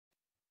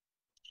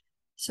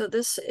So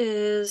this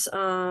is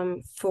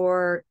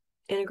for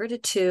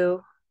Integrated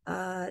 2,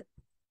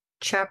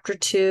 Chapter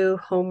 2,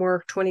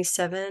 Homework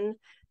 27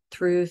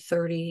 through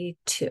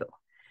 32.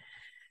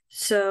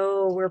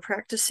 So we're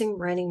practicing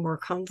writing more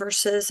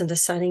converses and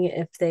deciding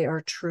if they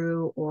are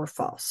true or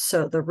false.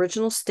 So the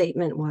original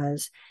statement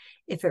was,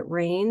 if it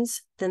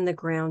rains, then the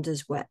ground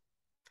is wet.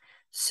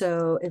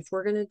 So if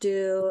we're going to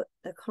do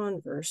the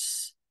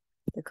converse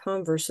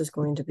is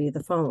going to be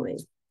the following.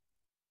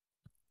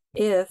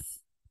 If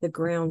the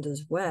ground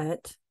is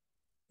wet,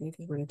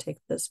 because we're going to take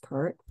this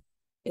part,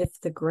 if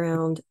the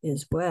ground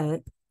is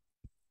wet,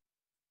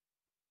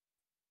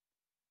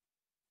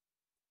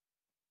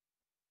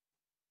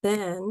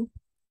 then,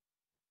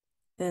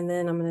 and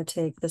then I'm going to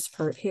take this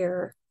part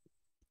here,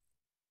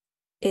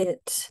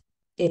 it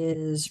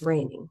is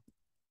raining.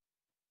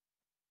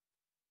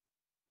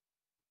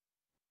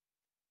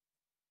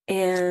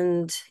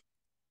 And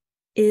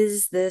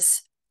is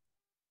this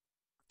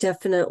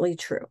definitely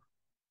true?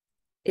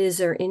 Is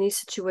there any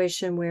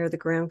situation where the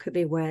ground could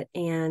be wet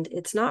and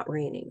it's not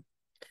raining?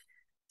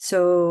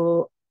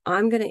 So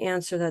I'm going to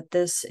answer that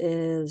this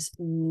is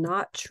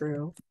not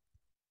true.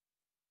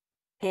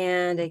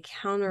 And a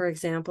counter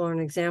example or an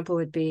example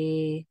would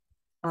be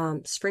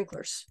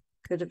sprinklers.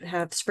 Could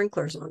have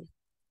sprinklers on.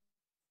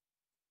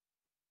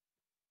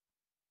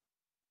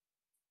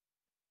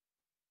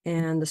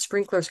 And the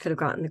sprinklers could have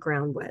gotten the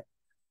ground wet.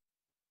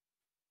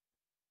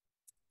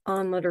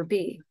 On letter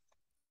B,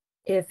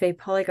 if a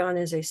polygon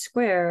is a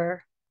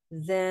square,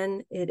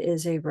 then it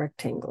is a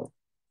rectangle.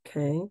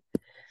 Okay,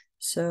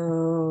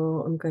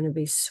 so I'm going to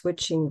be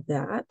switching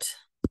that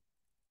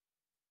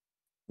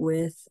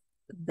with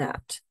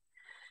that.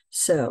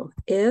 So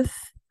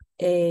if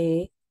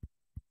a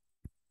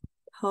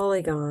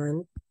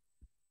polygon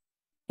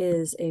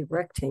is a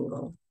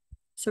rectangle,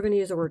 so we're going to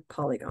use the word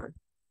polygon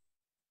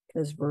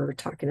because we're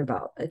talking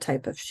about a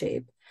type of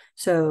shape.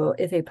 So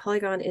if a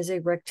polygon is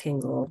a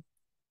rectangle,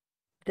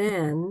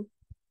 then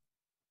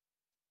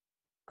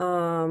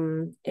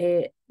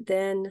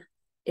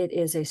it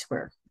is a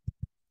square.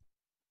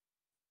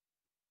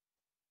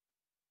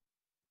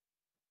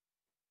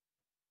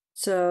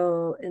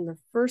 So in the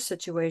first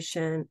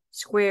situation,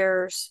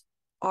 squares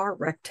are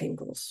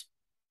rectangles,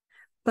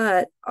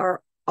 but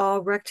are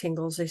all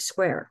rectangles a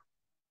square?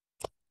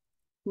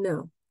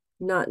 No,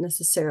 not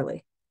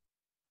necessarily.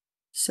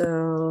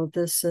 So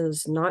this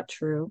is not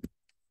true.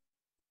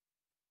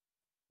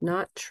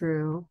 Not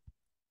true.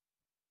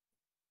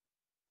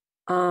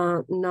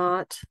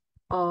 Not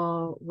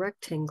all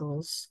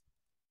rectangles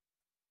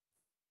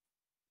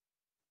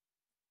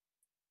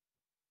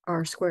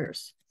are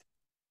squares.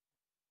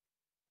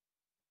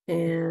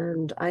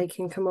 And I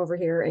can come over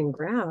here and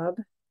grab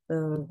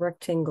the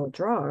rectangle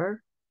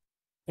drawer,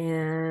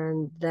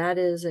 and that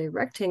is a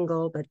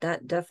rectangle, but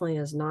that definitely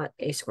is not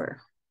a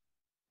square.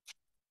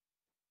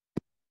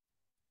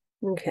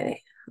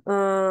 Okay,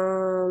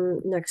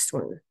 next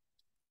one.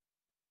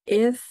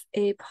 If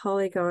a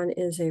polygon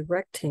is a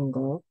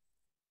rectangle,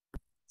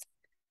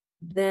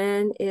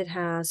 then it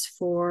has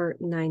 4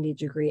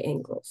 90-degree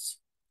angles.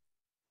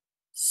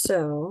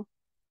 So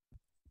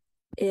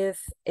if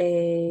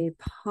a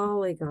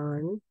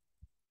polygon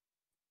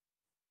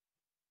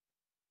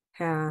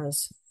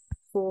has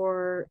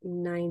 4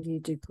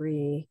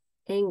 90-degree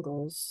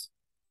angles,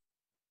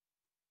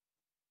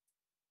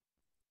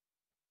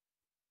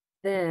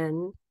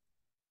 then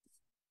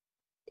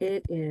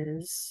it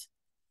is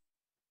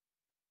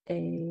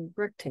a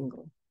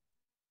rectangle.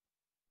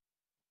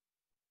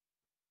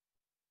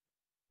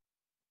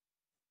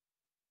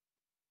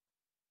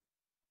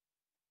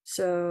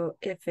 So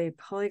if a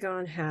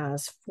polygon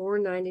has 4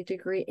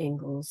 90-degree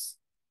angles,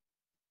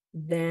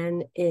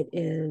 then it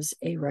is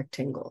a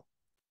rectangle.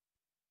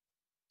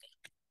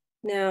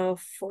 Now,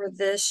 for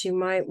this, you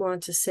might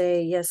want to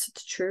say, yes,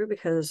 it's true,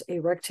 because a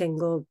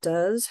rectangle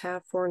does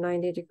have 4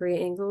 90-degree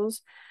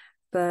angles,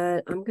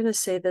 but I'm going to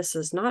say this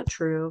is not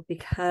true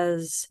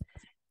because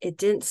it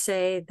didn't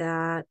say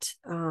that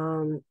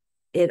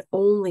it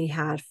only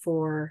had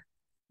 4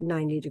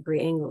 90-degree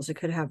angles. It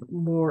could have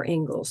more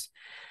angles.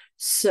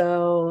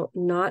 So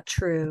not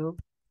true.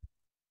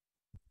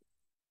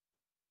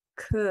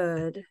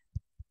 Could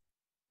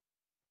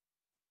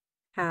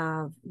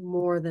have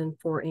more than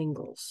 4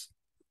 angles.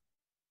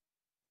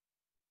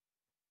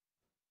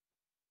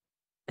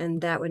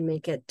 And that would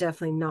make it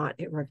definitely not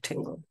a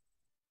rectangle.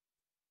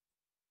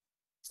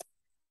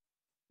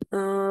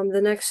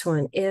 The next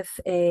one, if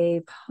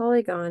a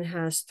polygon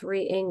has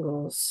 3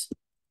 angles,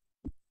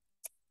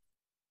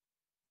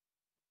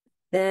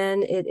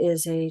 then it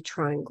is a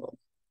triangle.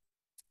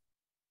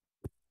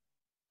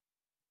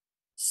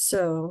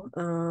 So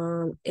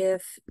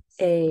if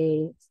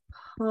a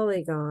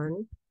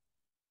polygon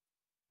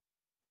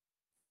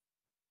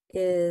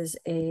is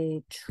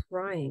a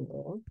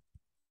triangle,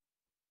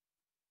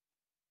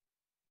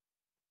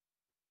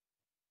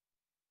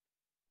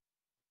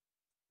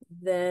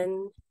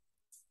 then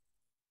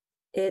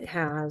it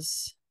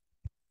has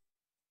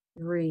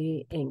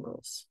 3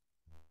 angles.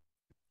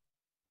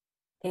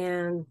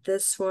 And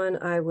this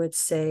one I would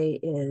say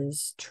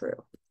is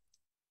true.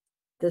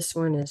 this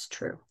one is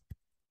true.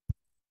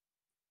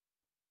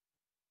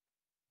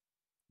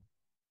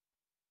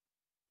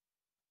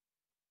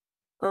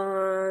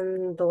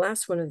 On the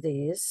last one of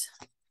these,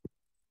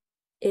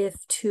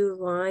 if two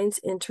lines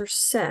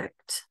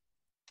intersect,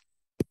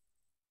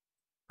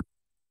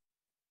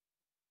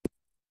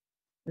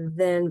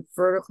 then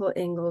vertical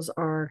angles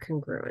are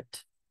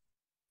congruent.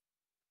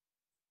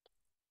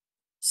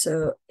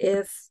 So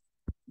if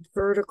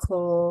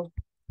vertical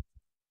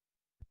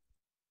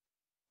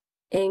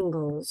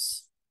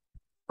angles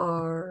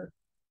are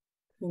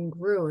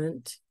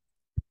congruent,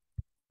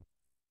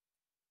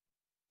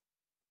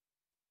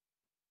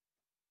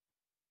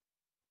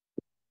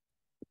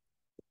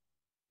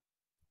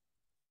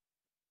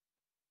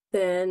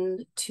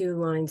 then two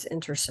lines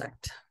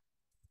intersect.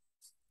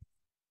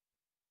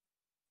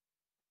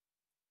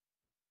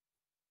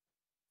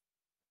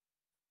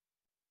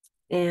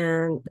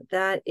 And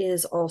that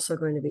is also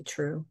going to be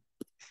true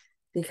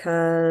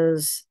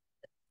because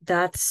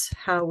that's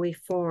how we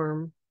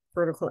form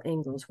vertical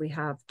angles. We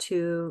have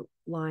two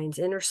lines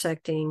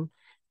intersecting,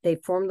 they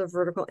form the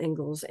vertical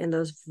angles, and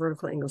those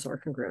vertical angles are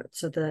congruent.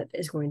 So that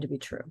is going to be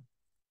true.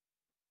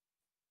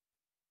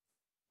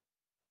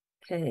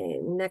 Okay,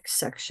 next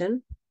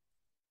section.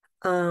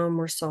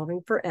 We're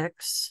solving for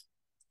x.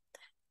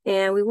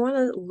 And we want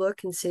to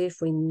look and see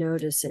if we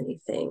notice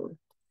anything.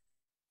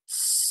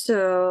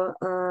 So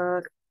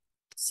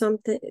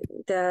something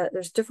that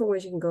there's different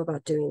ways you can go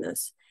about doing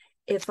this.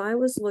 If I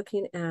was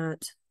looking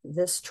at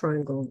this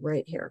triangle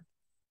right here,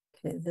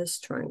 okay, this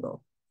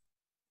triangle.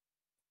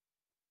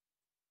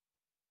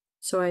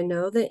 So I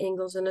know the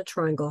angles in a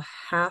triangle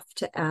have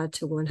to add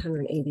to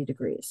 180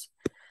 degrees.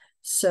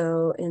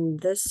 So in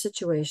this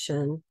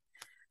situation,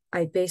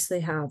 I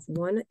basically have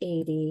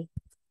 180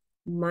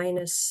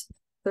 minus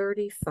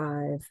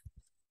 35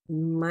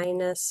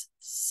 minus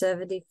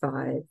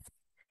 75.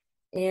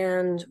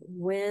 And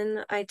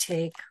when I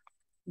take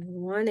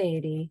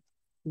 180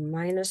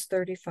 minus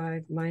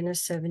 35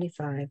 minus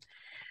 75,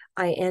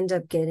 I end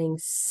up getting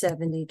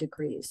 70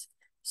 degrees.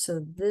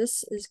 So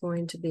this is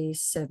going to be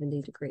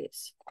 70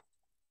 degrees.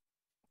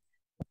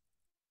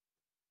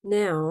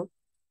 Now,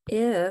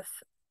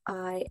 if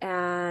I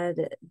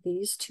add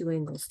these two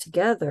angles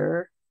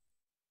together,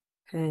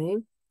 okay,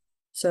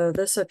 so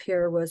this up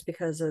here was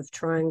because of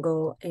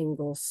triangle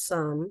angle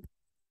sum.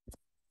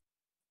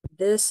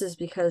 This is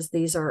because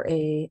these are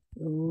a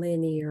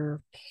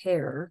linear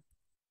pair.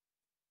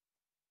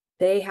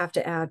 They have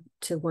to add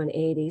to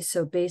 180.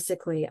 So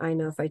basically, I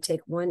know if I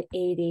take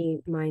 180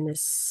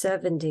 minus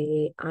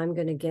 70, I'm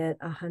going to get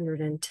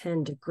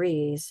 110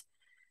 degrees.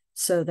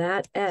 So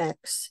that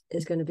x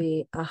is going to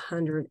be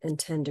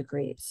 110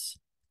 degrees.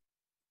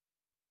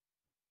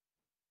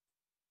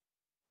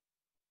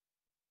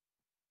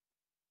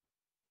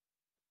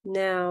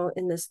 Now,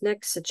 in this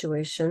next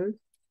situation,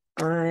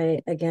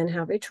 I again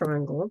have a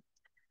triangle.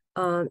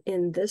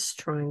 In this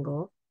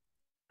triangle,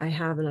 I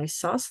have an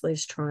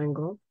isosceles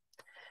triangle.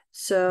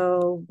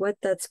 So what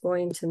that's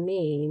going to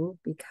mean,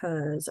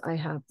 because I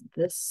have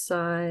this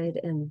side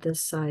and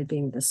this side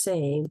being the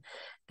same,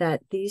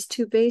 that these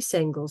two base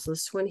angles,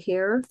 this one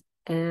here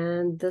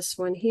and this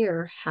one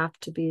here, have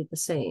to be the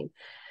same.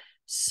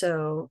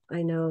 So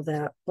I know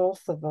that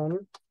both of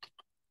them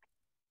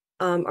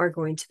are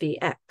going to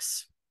be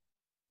x.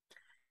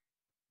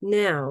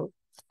 Now,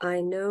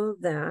 I know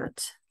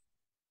that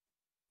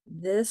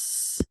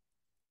this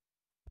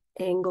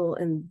angle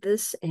and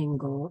this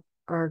angle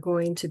are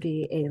going to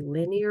be a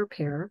linear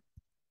pair.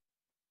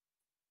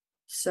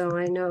 So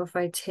I know if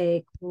I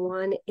take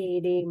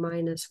 180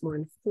 minus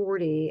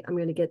 140, I'm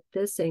going to get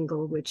this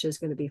angle, which is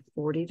going to be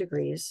 40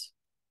 degrees.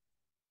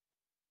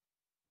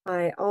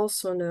 I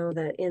also know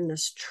that in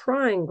this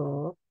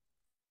triangle,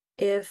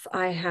 if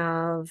I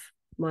have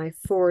my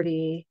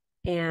 40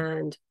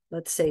 and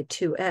let's say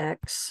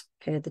 2x,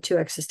 okay, the two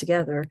x's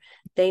together,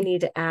 they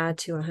need to add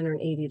to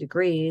 180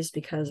 degrees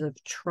because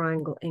of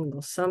triangle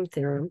angle sum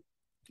theorem.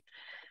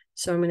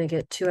 So I'm going to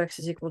get 2x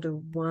is equal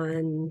to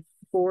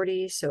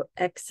 140, so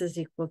x is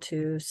equal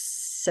to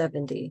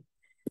 70.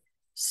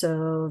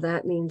 So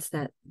that means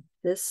that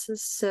this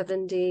is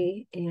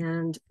 70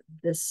 and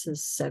this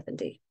is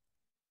 70.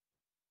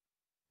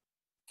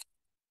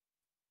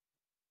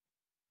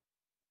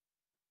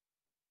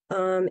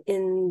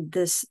 In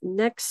this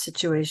next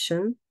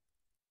situation,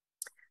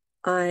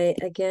 I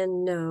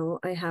again know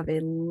I have a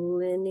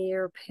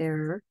linear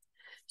pair.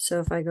 So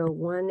if I go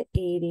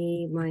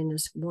 180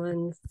 minus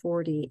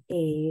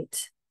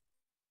 148,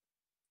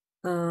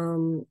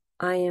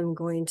 I am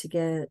going to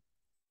get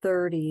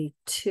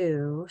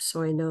 32.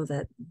 So I know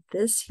that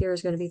this here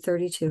is going to be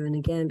 32. And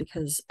again,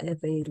 because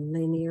of a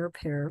linear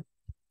pair.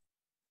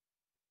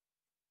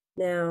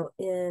 Now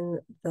in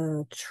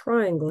the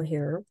triangle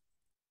here,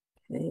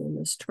 okay, in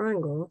this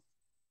triangle,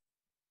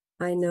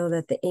 I know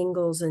that the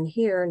angles in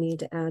here need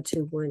to add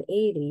to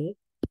 180.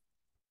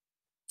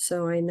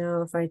 So I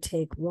know if I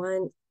take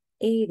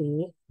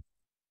 180,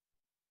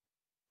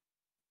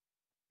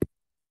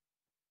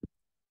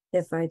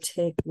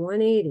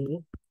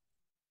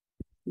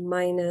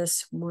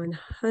 minus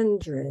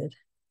 100,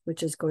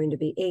 which is going to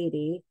be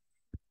 80,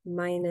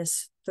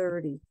 minus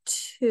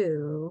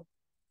 32,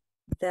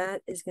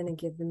 that is going to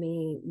give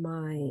me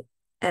my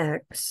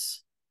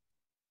x.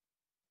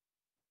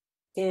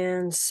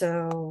 And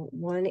so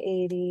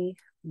 180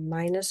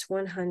 minus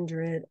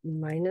 100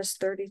 minus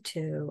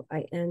 32,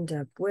 I end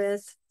up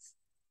with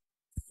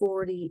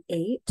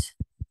 48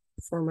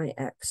 for my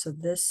x. So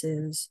this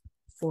is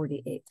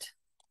 48.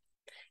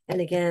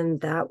 And again,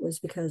 that was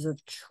because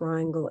of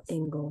triangle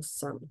angle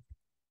sum.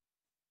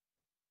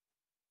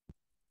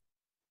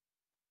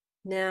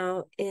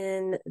 Now,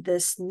 in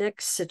this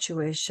next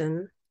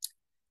situation,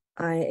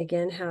 I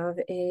again have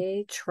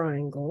a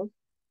triangle.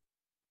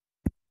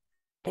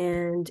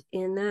 And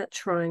in that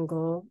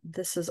triangle,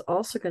 this is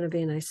also going to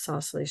be an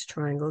isosceles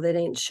triangle. They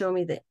didn't show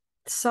me the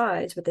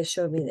sides, but they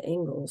showed me the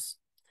angles.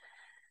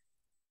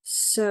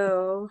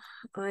 So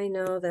I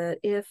know that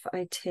if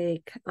I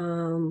take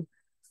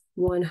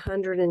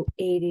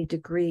 180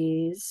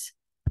 degrees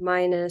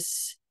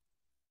minus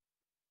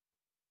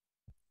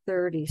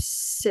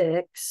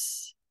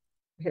 36,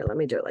 here, let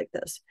me do it like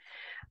this.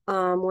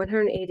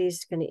 180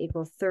 is going to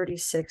equal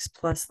 36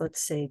 plus,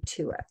 let's say,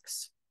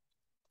 2x.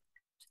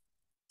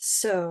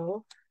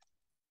 So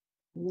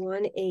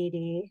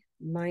 180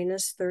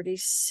 minus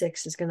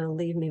 36 is going to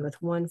leave me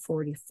with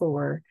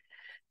 144.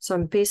 So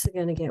I'm basically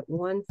going to get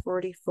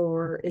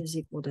 144 is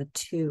equal to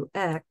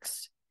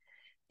 2x.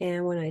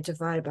 And when I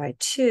divide by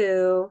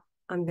 2,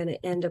 I'm going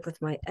to end up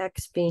with my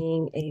x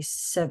being a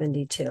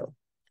 72.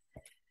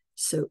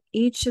 So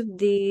each of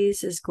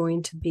these is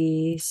going to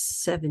be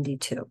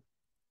 72.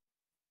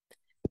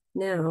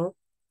 Now,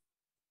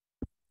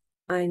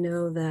 I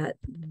know that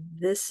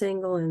this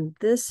angle and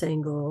this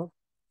angle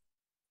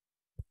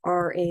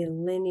are a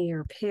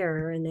linear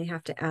pair, and they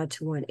have to add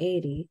to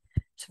 180.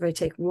 So if I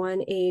take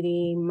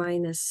 180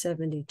 minus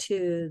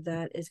 72,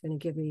 that is going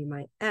to give me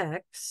my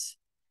x.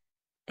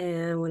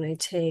 And when I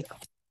take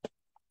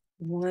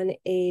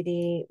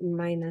 180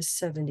 minus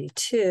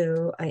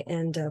 72, I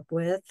end up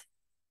with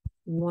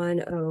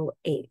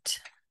 108.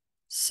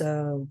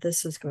 So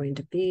this is going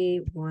to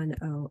be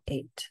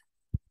 108.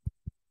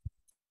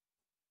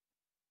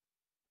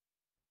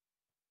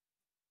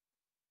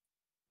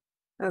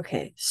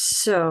 Okay,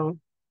 so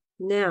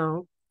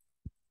now,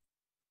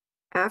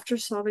 after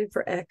solving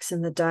for x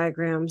in the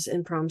diagrams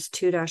in problems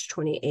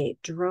 2-28,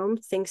 Jerome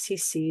thinks he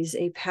sees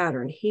a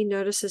pattern. He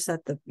notices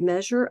that the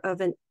measure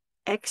of an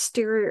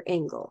exterior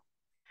angle,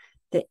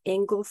 the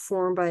angle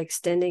formed by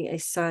extending a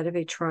side of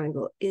a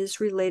triangle, is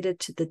related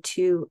to the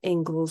two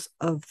angles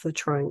of the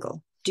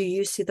triangle. Do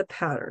you see the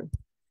pattern?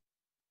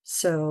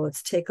 So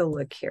let's take a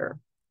look here.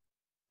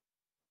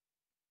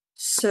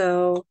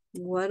 So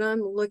what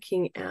I'm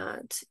looking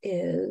at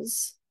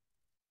is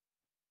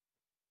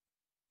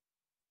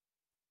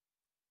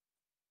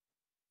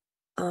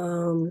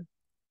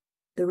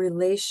the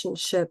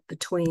relationship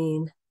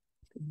between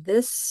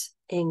this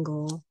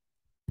angle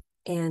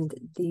and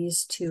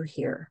these two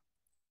here.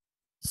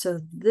 So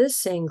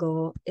this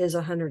angle is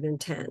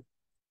 110.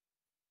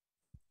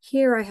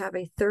 Here I have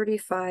a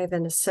 35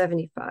 and a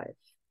 75.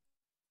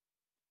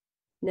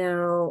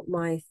 Now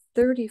my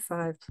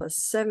 35 plus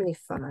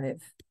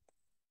 75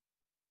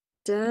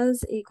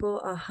 does equal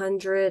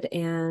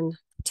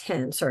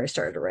 110. Sorry, I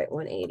started to write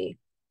 180.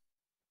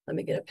 Let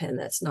me get a pen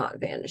that's not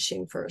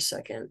vanishing for a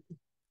second.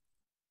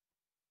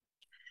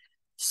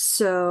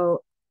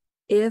 So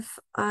if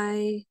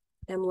I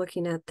am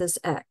looking at this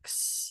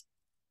x,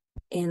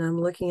 and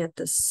I'm looking at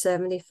the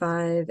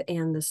 75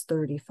 and this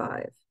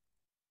 35,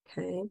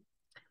 okay?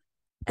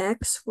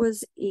 X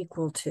was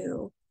equal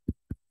to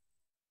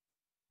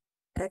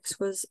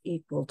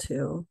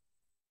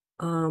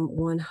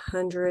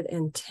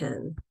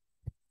 110.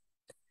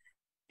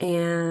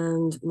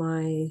 And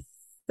my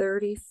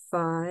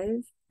 35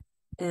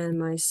 and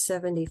my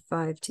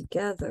 75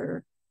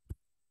 together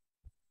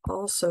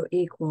also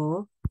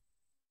equal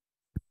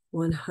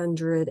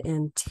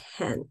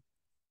 110.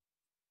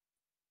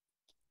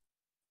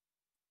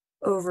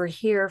 Over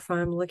here, if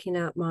I'm looking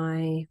at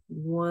my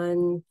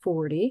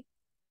 140,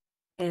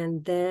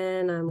 and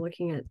then I'm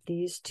looking at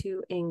these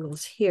two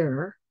angles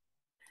here.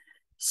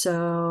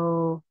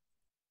 So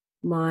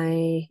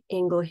my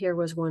angle here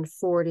was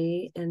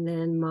 140, and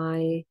then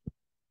my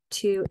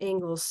two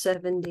angles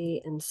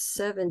 70 and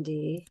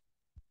 70,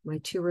 my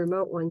two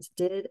remote ones,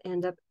 did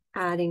end up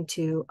adding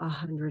to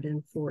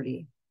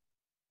 140.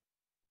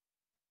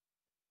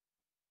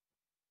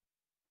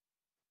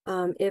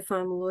 If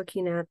I'm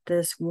looking at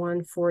this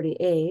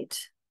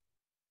 148,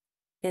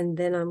 and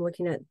then I'm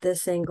looking at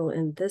this angle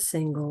and this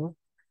angle,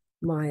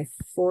 my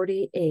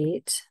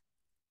 48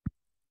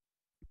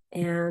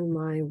 and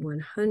my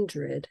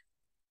 100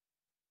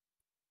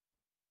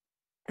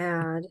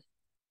 add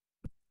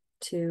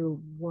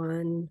to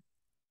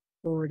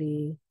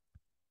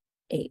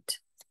 148.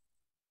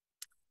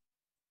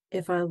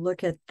 If I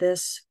look at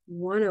this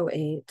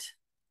 108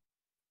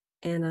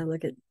 and I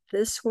look at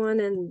this one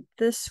and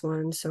this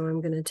one, so I'm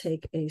going to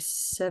take a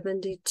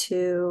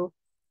 72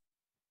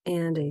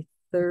 and a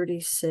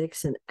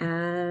 36 and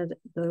add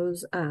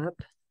those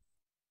up,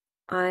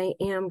 I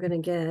am going to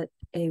get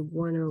a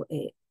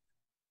 108.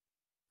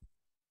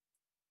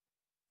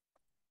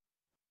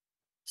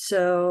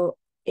 So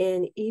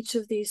in each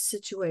of these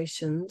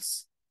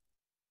situations,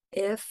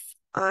 if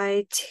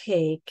I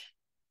take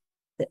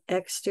the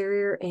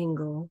exterior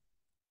angle,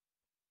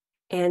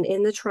 and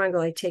in the triangle,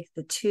 I take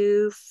the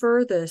two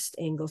furthest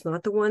angles,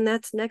 not the one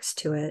that's next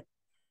to it,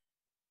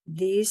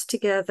 these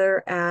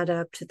together add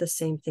up to the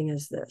same thing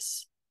as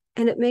this.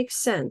 And it makes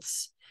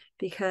sense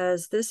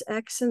because this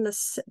x and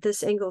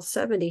this angle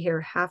 70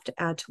 here have to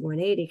add to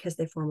 180 because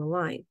they form a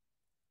line.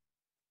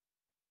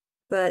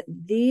 But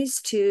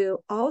these two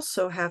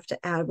also have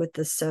to add with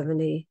the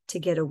 70 to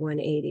get a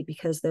 180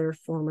 because they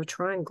form a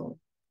triangle.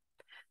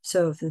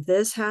 So if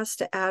this has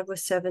to add with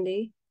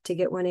 70 to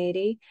get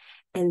 180,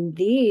 and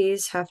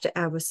these have to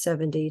add with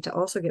 70 to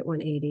also get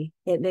 180,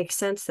 it makes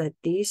sense that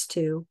these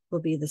two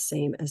will be the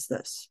same as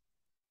this.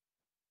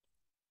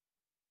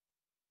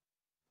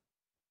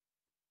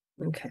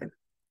 Okay.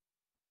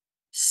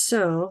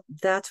 So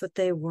that's what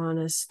they want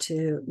us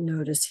to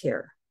notice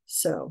here.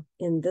 So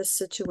in this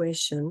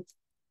situation,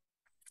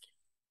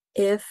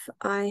 if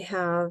I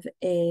have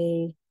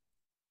a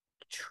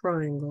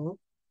triangle,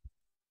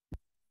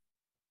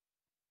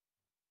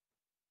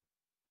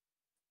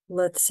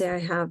 let's say I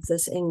have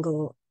this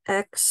angle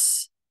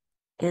X,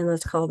 and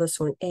let's call this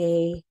one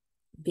A,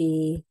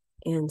 B,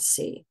 and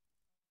C.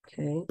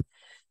 Okay,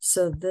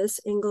 so this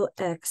angle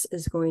X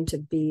is going to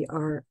be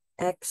our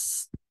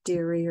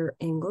exterior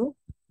angle.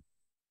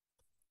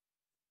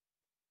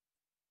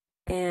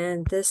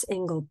 And this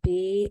angle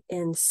B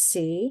and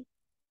C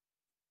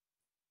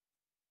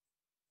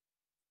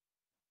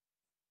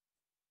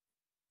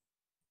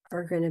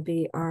are going to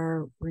be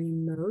our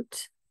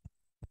remote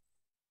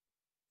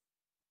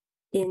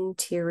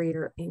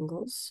interior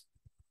angles.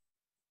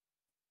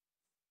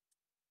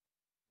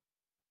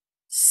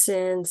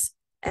 Since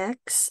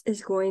X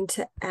is going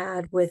to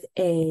add with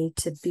A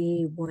to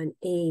be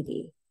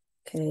 180,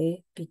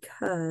 okay,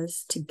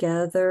 because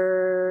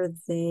together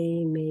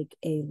they make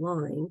a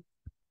line,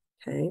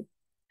 okay,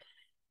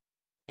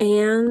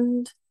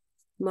 and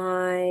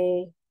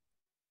my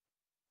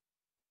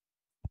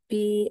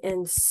B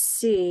and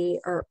C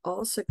are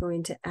also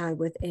going to add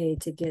with A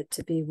to get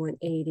to be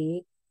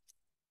 180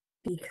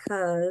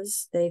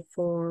 because they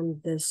form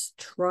this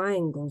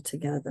triangle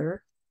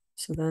together.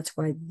 So that's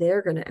why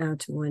they're going to add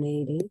to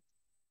 180.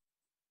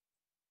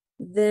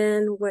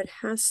 Then what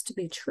has to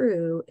be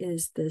true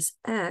is this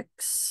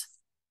X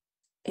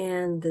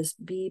and this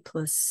B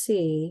plus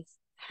C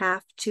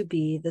have to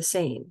be the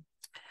same.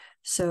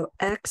 So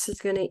X is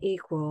going to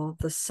equal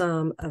the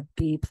sum of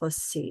B plus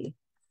C.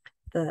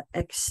 The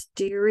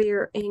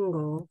exterior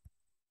angle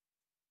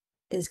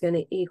is going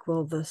to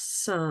equal the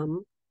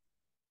sum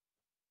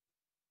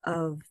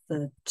of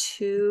the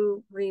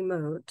two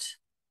remote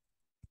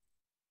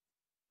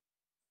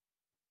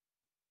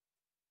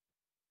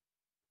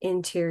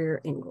interior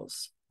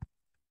angles.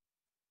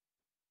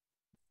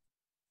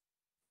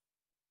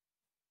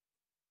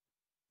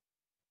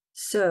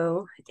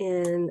 So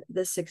in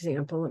this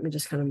example, let me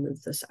just kind of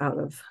move this out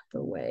of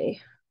the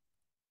way.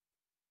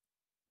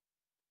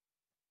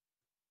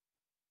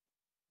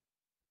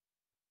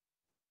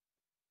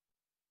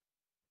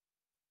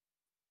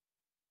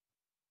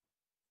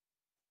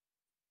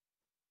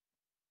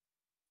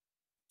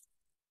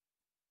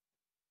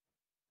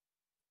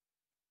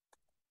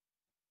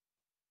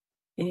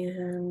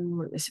 And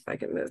let me see if I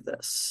can move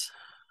this.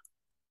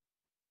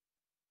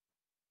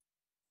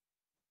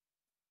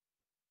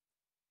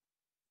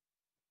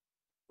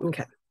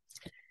 Okay.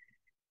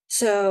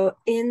 So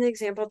in the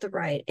example at the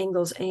right,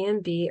 angles A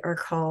and B are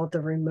called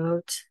the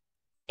remote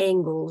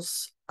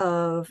angles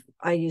of,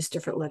 I use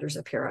different letters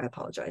up here, I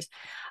apologize.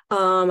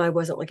 I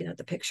wasn't looking at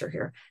the picture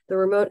here. The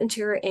remote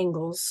interior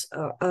angles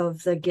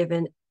of the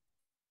given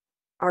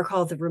are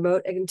called the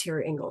remote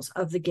interior angles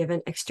of the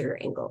given exterior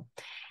angle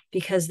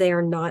because they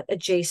are not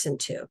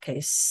adjacent to. Okay,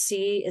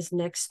 C is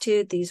next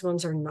to, these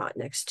ones are not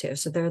next to,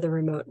 so they're the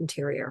remote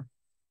interior.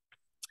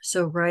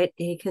 So write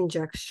a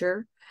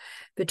conjecture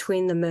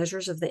between the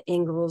measures of the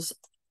angles,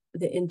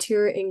 the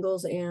interior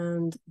angles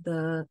and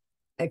the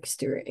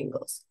exterior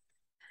angles.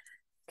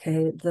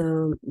 Okay,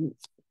 the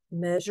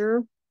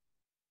measure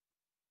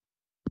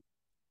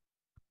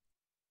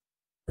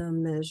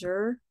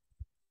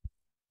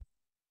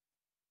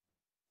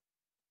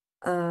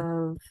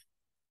of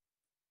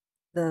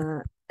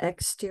the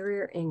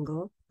exterior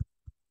angle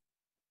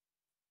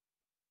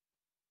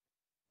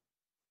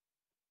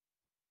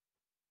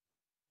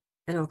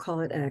and I'll call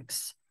it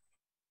X,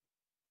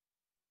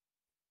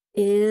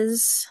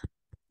 is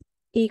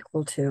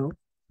equal to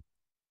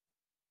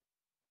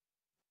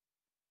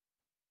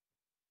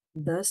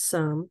the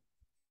sum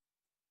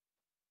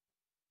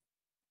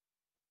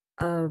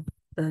of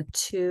the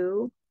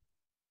two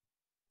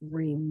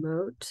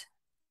remote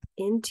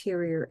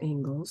interior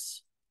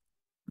angles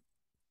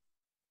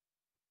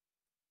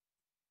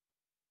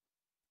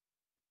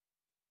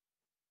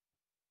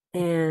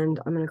and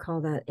I'm going to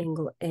call that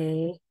angle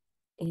A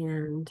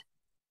and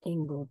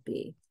angle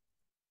B.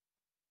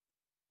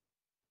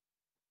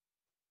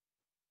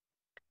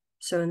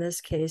 So in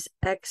this case,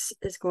 x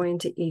is going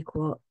to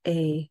equal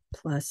a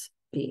plus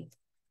b.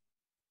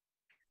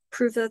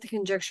 Prove that the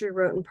conjecture you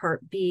wrote in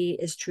part B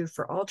is true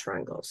for all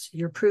triangles.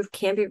 Your proof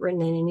can be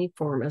written in any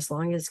form as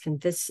long as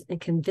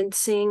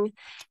convincing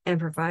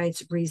and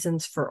provides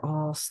reasons for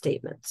all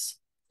statements.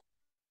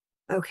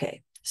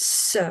 Okay,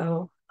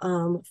 so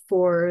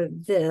for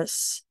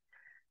this,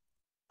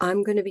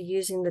 I'm going to be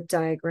using the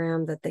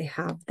diagram that they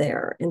have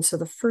there. And so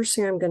the first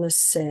thing I'm going to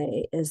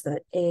say is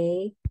that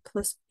A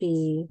plus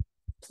B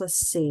plus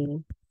C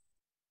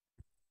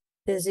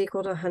is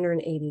equal to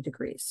 180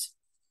 degrees.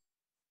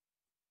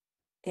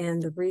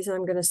 And the reason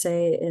I'm going to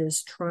say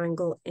is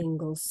triangle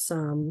angle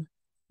sum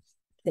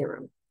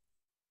theorem.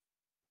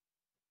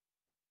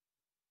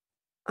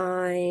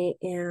 I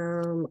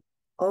am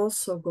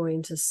also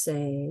going to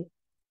say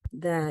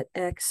that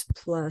x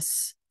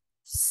plus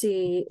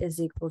c is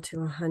equal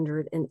to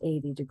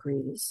 180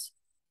 degrees.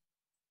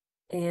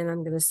 And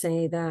I'm going to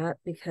say that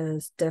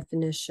because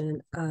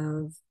definition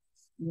of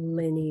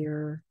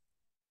linear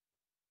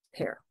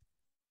pair.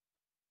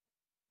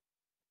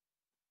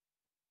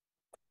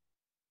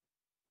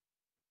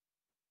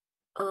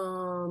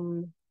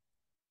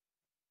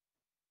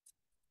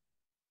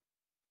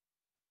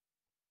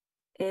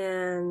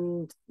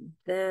 And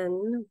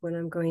then what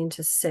I'm going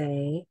to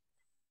say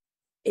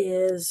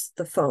is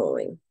the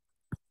following.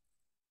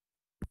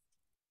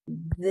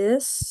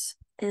 This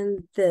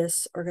and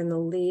this are going to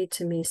lead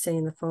to me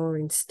saying the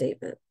following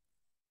statement.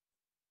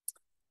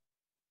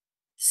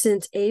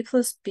 Since a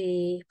plus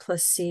b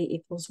plus c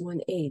equals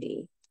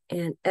 180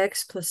 and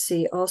x plus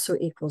c also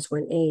equals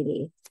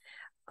 180,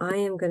 I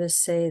am going to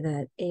say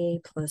that a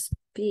plus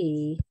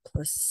b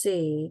plus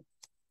c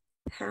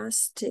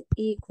has to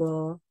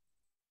equal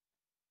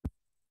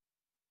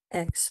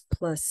x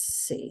plus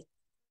c.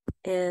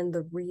 And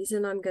the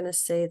reason I'm going to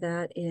say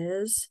that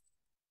is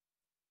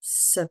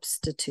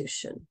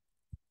substitution.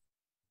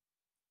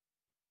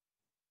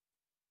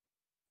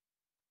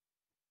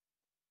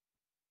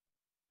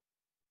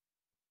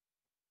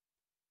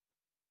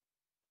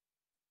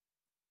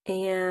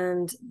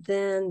 And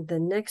then the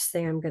next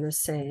thing I'm going to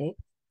say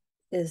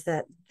is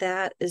that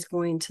that is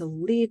going to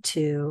lead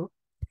to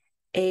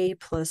a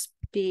plus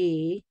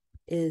b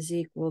is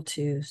equal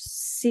to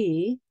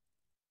c.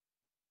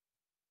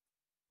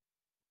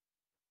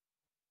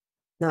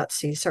 Not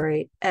c,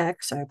 sorry,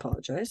 x, I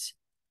apologize.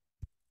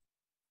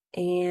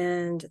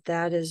 And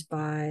that is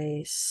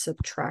by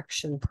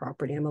subtraction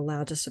property. I'm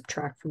allowed to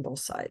subtract from both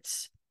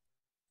sides.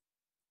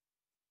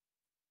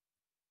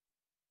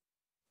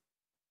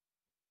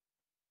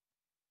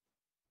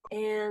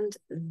 And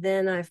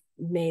then I've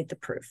made the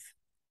proof.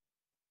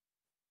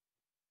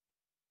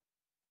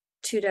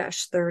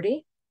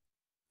 2-30.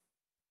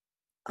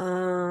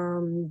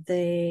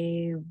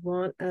 They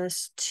want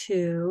us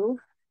to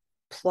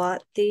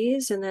plot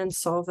these and then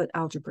solve it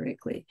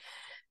algebraically.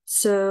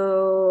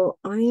 So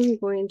I am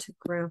going to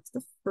graph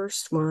the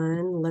first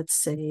one, let's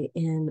say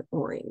in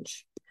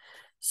orange.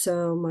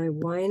 So my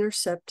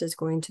y-intercept is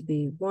going to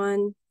be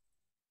 1.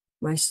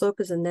 My slope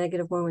is a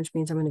 -1, which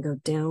means I'm going to go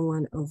down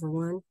 1 over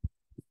 1.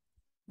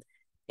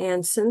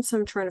 And since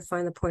I'm trying to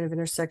find the point of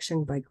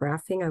intersection by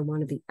graphing, I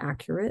want to be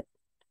accurate.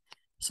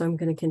 So I'm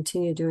going to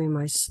continue doing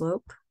my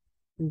slope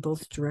in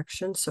both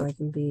directions so I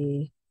can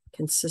be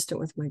consistent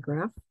with my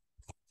graph.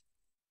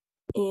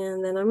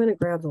 And then I'm going to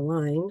grab the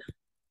line,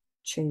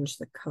 change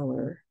the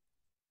color,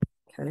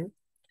 okay?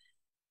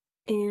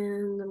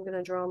 And I'm going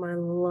to draw my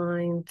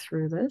line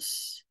through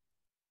this.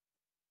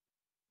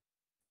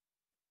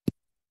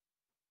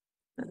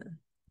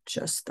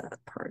 Adjust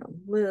that part a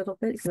little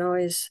bit. You can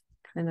always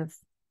kind of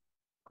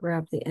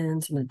grab the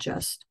ends and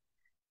adjust.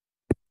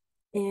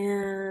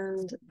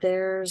 And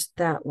there's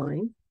that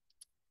line.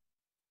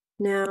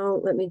 Now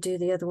let me do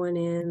the other one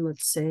in,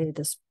 let's say,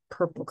 this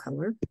purple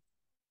color.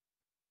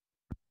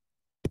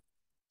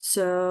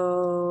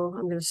 So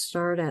I'm going to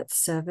start at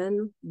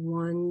 7.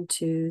 1,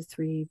 2,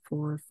 3,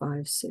 4,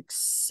 5, 6,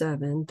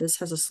 7. This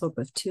has a slope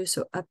of 2,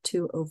 so up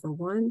 2 over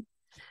 1.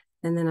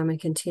 And then I'm going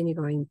to continue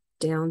going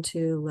down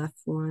 2,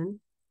 left 1.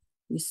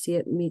 You see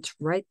it meets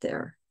right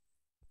there.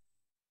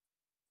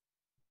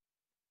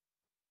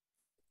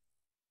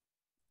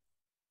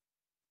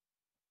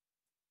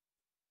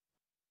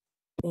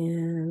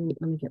 And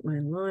let me get my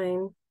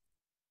line.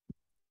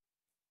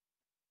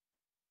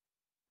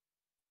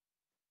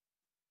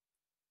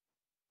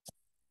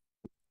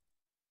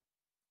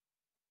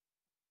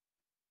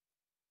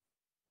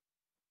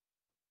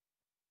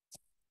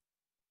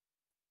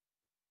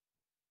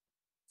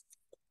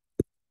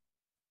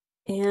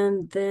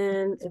 And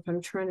then if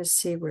I'm trying to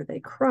see where they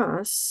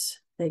cross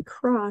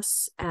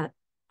at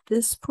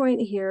this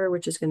point here,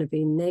 which is going to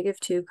be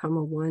 -2,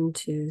 1,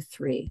 2,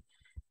 3.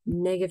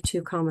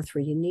 -2,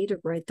 3. You need to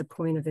write the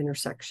point of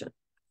intersection.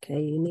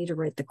 Okay, you need to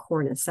write the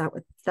coordinates.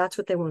 That's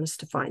what they want us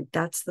to find.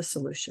 That's the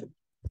solution.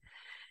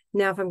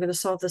 Now, if I'm going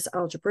to solve this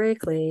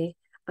algebraically,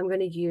 I'm going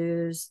to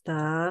use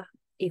the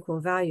equal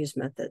values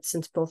method.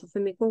 Since both of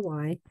them equal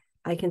y,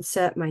 I can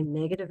set my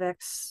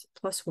 -x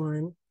plus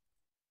 1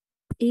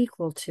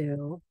 equal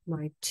to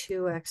my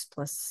 2x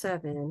plus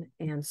 7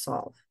 and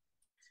solve.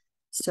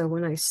 So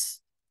when I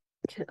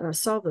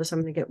solve this,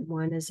 I'm going to get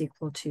 1 is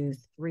equal to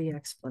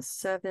 3x plus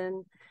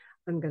 7.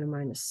 I'm going to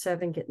minus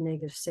 7, get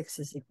negative 6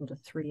 is equal to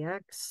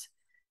 3x.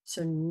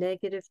 So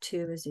negative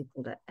 2 is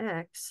equal to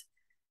x.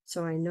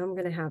 So I know I'm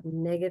going to have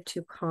negative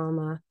 2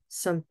 comma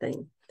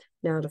something.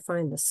 Now to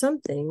find the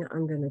something,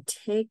 I'm going to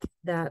take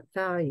that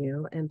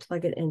value and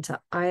plug it into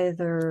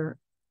either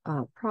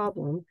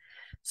problem.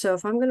 So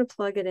if I'm going to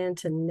plug it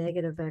into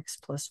negative x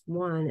plus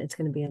 1, it's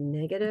going to be a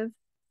negative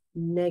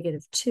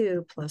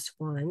 2 plus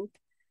 1.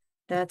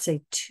 That's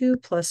a 2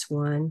 plus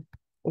 1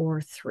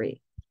 or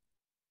 3.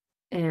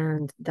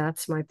 And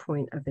that's my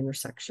point of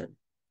intersection.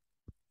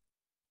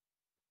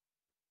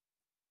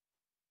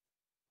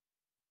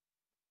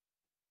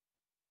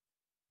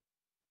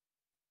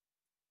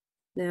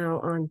 Now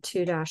on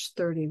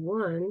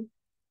 2-31,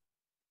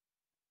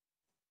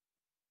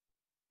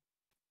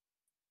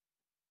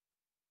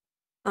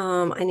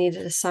 I need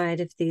to decide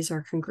if these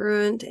are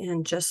congruent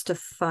and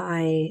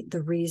justify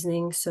the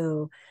reasoning.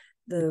 So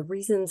the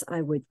reasons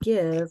I would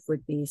give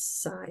would be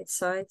side,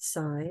 side,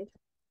 side,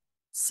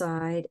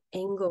 side,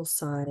 angle,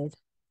 side,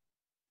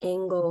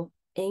 angle,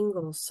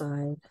 angle,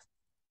 side,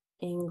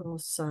 angle,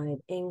 side,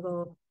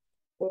 angle,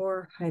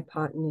 or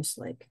hypotenuse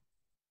leg.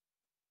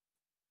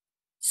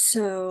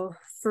 So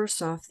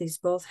first off, these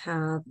both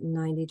have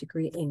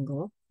 90-degree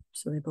angle.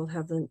 So they both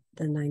have the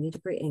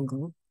 90-degree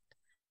angle.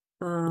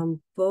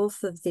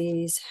 Both of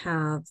these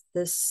have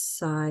this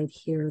side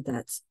here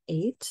that's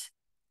 8.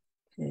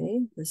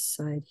 Okay, this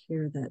side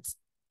here that's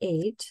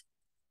 8.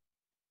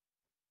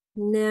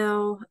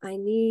 Now I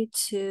need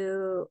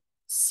to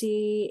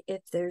see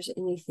if there's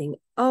anything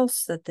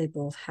else that they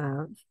both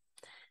have.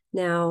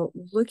 Now,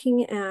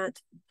 looking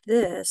at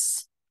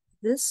this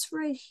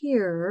right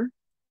here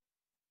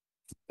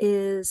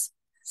is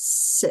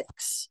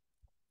 6.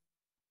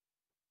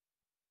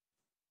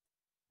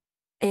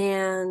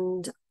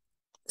 And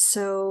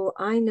so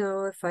I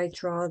know if I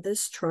draw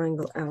this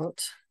triangle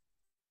out,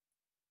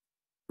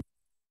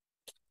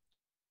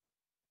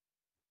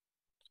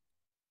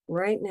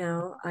 right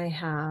now I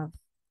have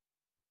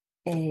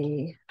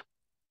a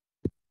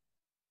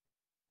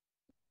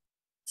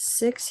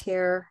 6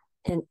 here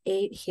and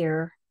 8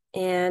 here,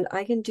 and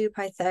I can do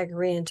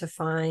Pythagorean to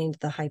find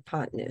the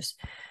hypotenuse.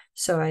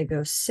 So I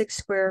go 6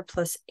 squared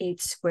plus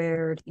 8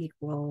 squared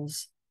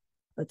equals,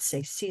 let's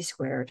say, c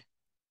squared.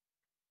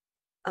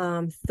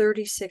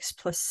 36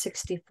 plus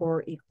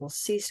 64 equals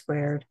c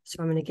squared. So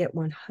I'm going to get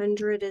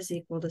 100 is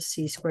equal to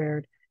c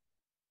squared,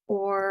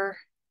 or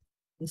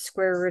the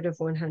square root of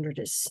 100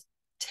 is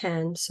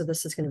 10. So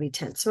this is going to be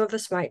 10. Some of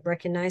us might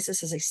recognize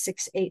this as a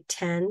 6, 8,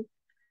 10,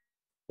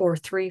 or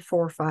 3,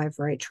 4, 5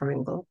 right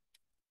triangle.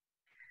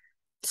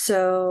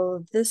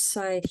 So this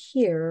side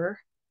here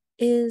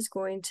is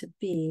going to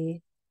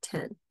be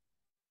 10.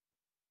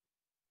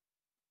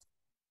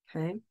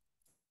 Okay.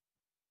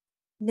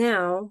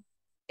 Now,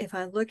 if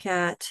I look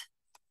at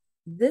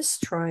this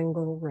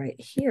triangle right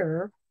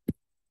here,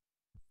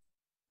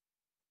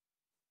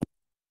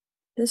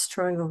 this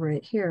triangle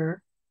right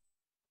here,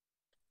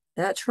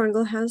 that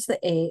triangle has the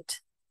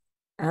 8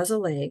 as a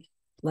leg,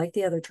 like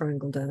the other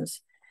triangle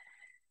does.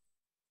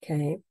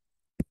 Okay.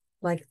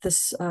 Like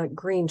this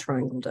green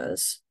triangle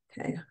does.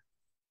 Okay.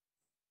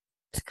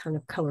 To kind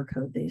of color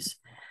code these.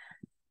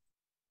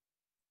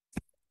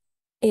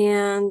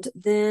 And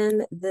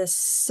then this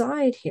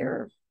side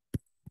here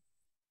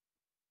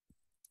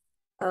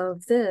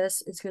of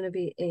this is going to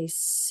be a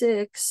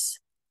 6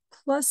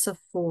 plus a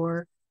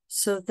 4.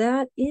 So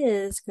that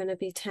is going to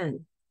be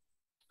 10.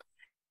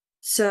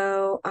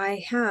 So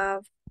I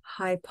have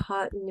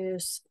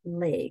hypotenuse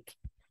leg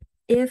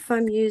if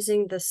I'm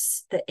using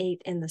this, the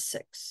 8 and the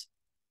 6.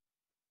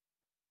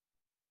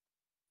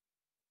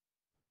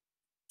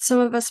 Some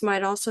of us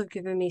might also have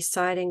given me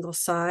side angle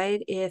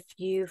side if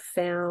you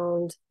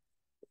found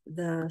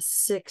the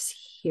 6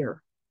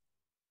 here.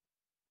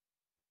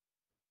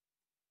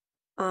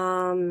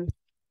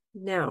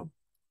 Now,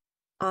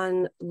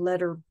 on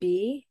letter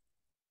B,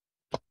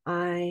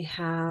 I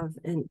have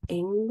an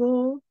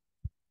angle.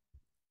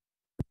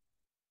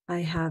 I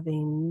have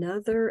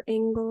another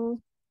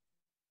angle.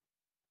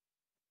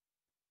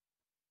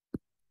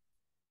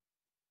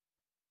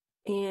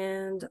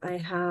 And I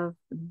have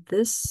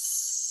this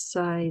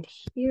side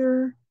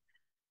here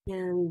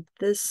and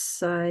this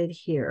side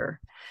here.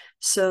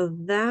 So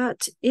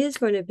that is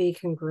going to be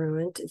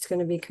congruent. It's going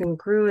to be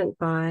congruent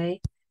by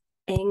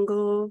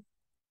angle,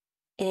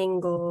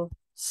 angle,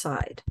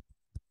 side.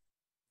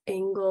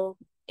 Angle,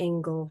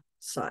 angle,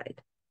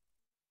 side.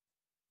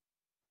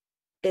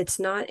 It's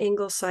not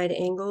angle, side,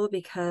 angle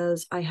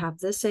because I have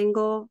this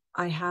angle,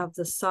 I have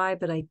the side,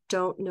 but I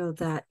don't know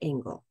that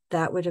angle.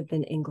 That would have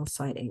been angle,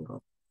 side,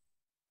 angle.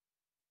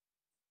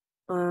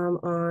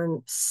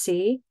 On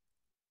C,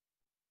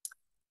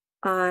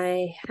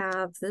 I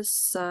have this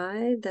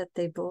side that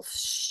they both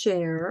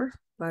share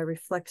by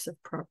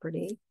reflexive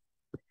property.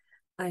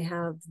 I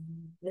have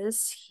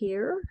this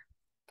here,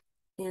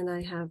 and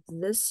I have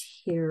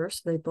this here,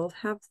 so they both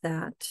have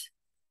that.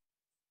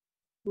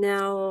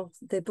 Now,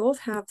 they both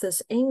have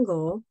this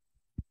angle.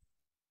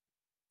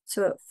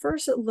 So at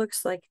first it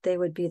looks like they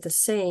would be the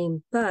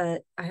same,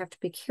 but I have to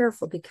be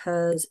careful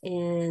because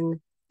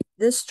in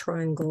this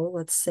triangle,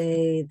 let's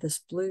say this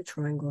blue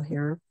triangle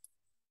here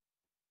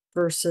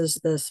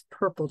versus this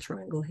purple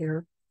triangle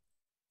here,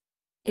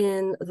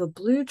 in the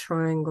blue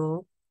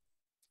triangle,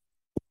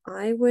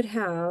 I would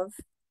have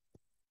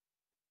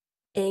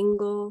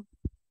angle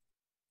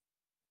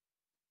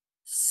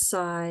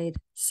side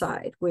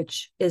side,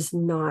 which is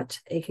not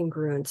a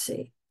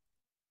congruency.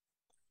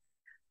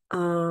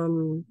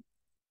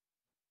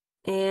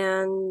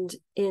 And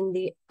in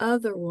the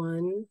other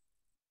one,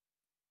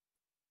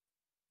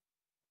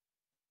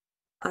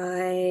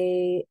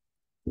 I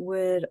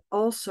would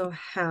also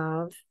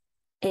have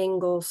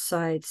angle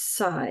side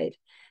side.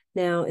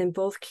 Now, in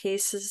both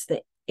cases,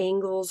 the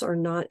angles are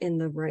not in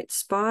the right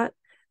spot,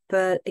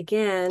 but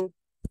again,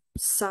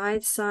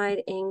 side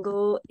side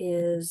angle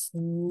is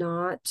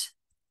not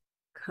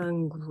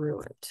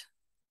congruent.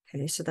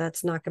 Okay, so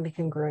that's not going to be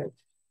congruent.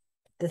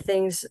 The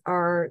things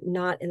are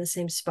not in the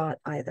same spot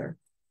either.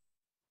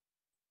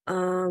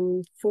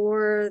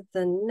 For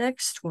the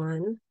next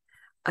one,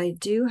 I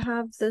do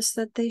have this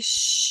that they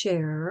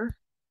share.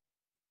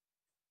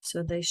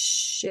 So they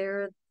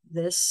share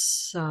this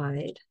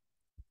side.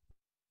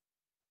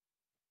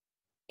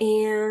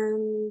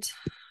 And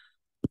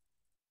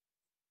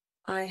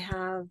I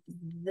have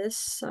this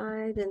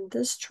side in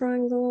this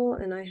triangle,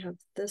 and I have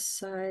this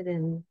side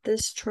in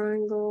this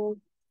triangle.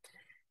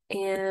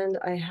 And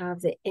I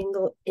have the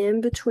angle in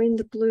between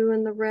the blue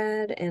and the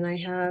red, and I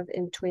have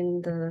in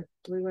between the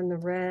blue and the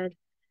red.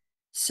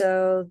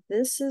 So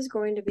this is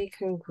going to be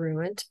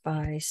congruent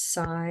by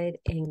side,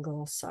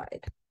 angle,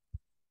 side.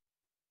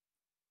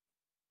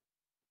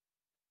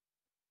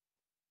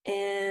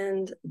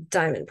 And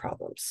diamond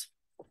problems.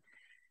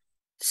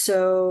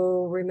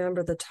 So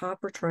remember, the top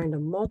we're trying to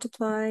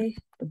multiply,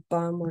 the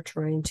bottom we're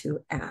trying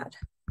to add.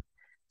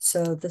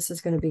 So this is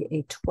going to be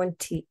a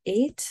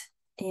 28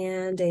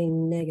 and a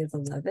negative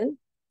 11.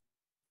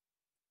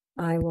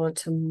 I want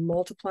to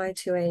multiply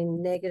to a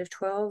negative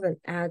 12 and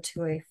add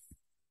to a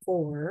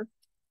 4.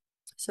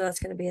 So that's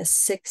going to be a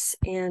 6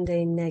 and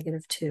a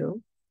negative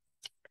 2.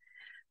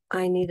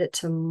 I need it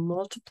to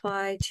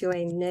multiply to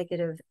a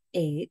negative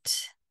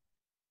 8.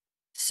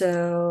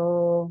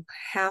 So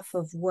half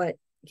of what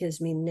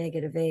gives me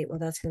negative 8? Well,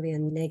 that's going to be a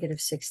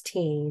negative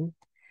 16.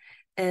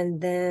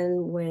 And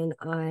then when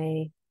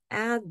I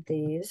add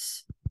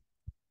these,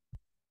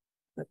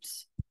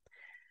 oops,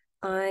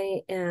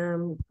 I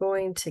am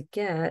going to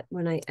get,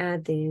 when I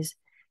add these,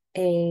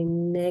 a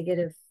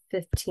negative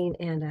 15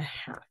 and a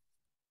half.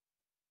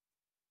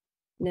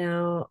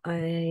 Now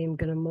I'm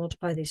going to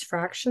multiply these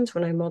fractions.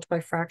 When I multiply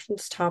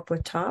fractions, top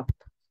with top,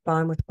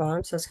 bottom with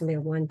bottom, so that's going to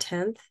be a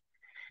 1/10.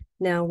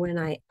 Now when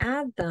I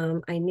add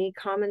them, I need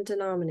common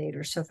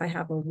denominators. So if I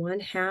have a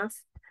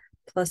 1/2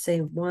 plus a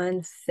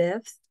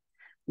 1/5,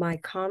 my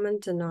common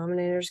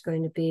denominator is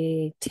going to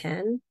be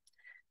 10.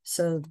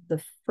 So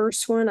the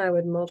first one, I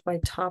would multiply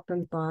top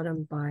and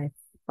bottom by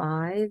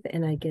 5,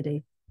 and I get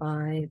a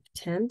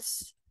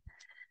 5/10.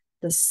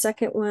 The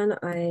second one,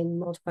 I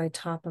multiply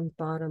top and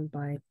bottom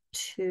by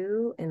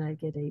 2, and I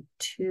get a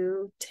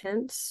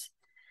 2/10.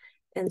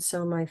 And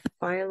so my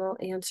final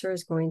answer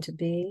is going to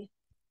be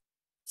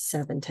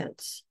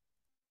 7/10.